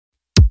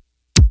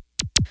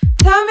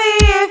Tell me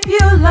if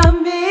you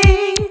love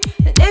me,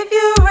 and if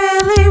you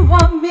really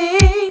want me.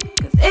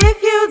 Cause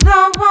if you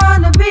don't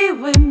wanna be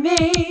with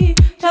me,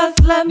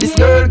 just let me. This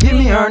girl give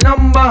me her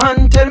number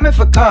and tell me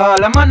for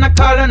call. I'm on a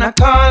call and a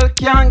call,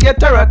 can't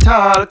get her at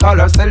all. Call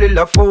her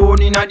cellular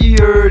phone in the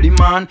early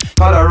man.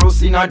 Call her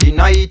house in the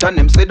night and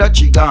them say that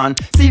she gone.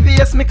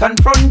 CVS me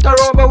confront her,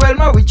 overwhelm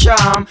her with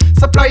charm.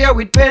 Supply her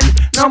with pen,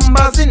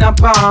 numbers in a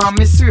palm.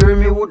 Me swear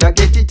me woulda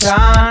get it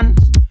on.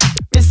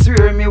 Me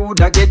swear me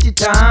woulda get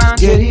it on.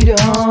 Get it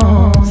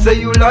on. Say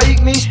you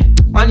like me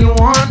and you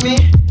want me,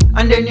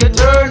 and then you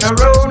turn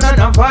around and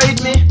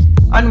avoid me.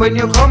 And when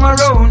you come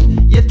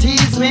around, you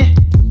tease me.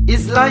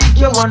 It's like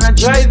you wanna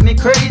drive me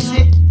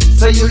crazy.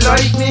 Say you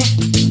like me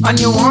and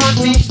you want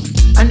me,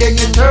 and then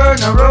you turn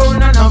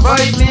around and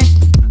avoid me.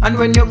 And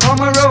when you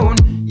come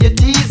around, you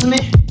tease me.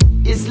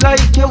 It's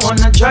like you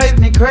wanna drive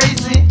me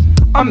crazy.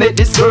 I met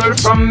this girl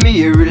from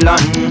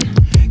Maryland.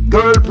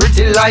 Girl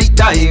pretty like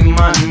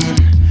diamond.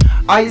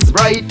 Eyes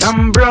bright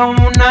and brown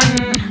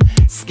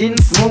and skin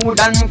smooth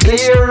and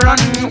clear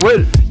and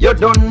well, you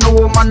don't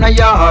know man a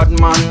yard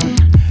man.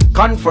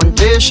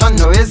 Confrontation,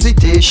 no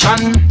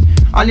hesitation.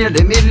 And in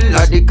the middle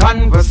of the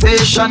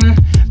conversation,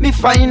 me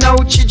find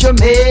out she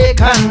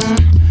Jamaican.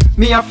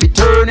 Me have to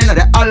turn into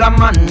the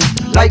Alaman,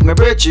 like me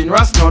virgin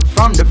Rasnut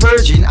from the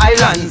Virgin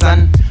Islands.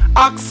 And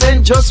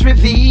accent just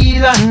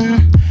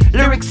revealing,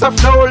 lyrics are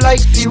flow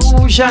like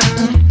fusion.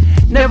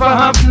 Never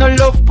have no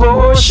love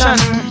potion,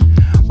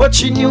 but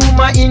she knew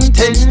my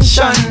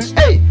intention.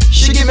 Hey,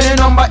 she give me the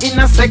number in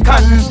a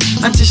second,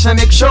 and she shall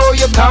make sure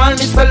you call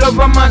me so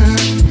lover man.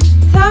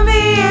 Tell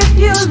me if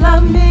you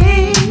love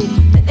me,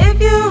 and if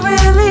you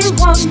really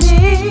want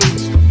me.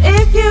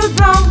 If you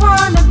don't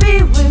wanna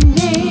be with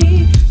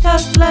me,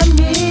 just let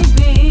me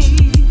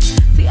be.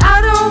 See, I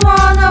don't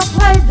wanna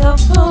play the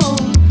fool.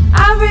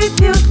 I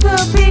refuse to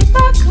be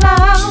the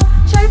clown,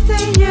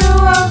 chasing you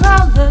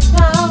around the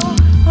town,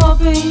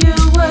 hoping you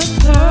would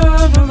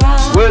turn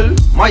around. Well,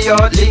 my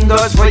heart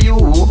lingers for you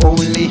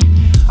only,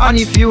 and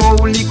if you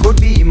only could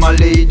be my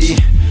lady,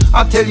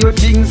 I tell you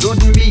things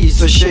wouldn't be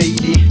so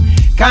shady.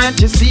 Can't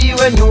you see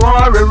when you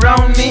are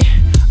around me,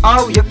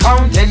 how your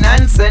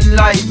countenance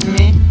enlighten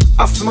me?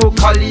 I smoke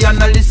Cali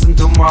and I listen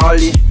to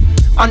Marley,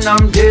 and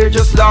I'm there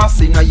just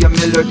lost in your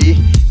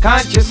melody.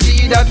 Can't you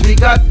see that we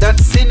got that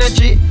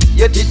synergy?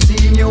 Yet it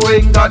seems you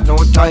ain't got no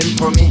time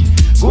for me.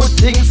 Good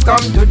things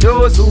come to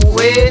those who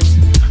wait,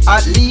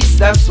 at least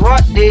that's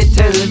what they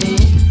tell me.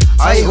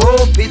 I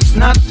hope it's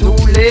not too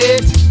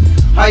late,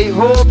 I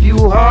hope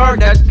you are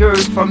that girl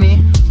for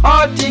me.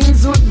 All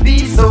things would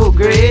be so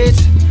great,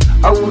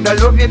 I woulda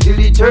love you till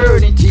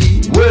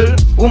eternity. Well,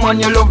 woman,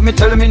 you love me,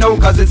 tell me now,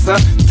 cause it's a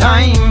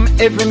time.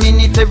 Every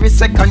minute, every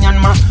second, you're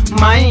my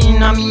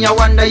mine. And me, I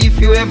wonder if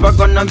you ever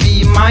gonna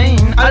be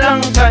mine. A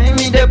long time,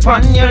 me dey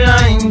on your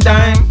line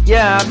time.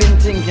 Yeah, I've been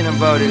thinking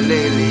about it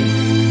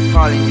lately,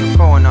 calling your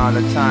phone all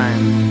the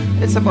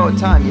time. It's about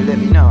time you let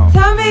me know.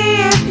 Tell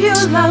me if you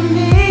love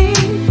me,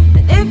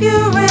 and if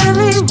you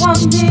really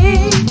want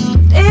me.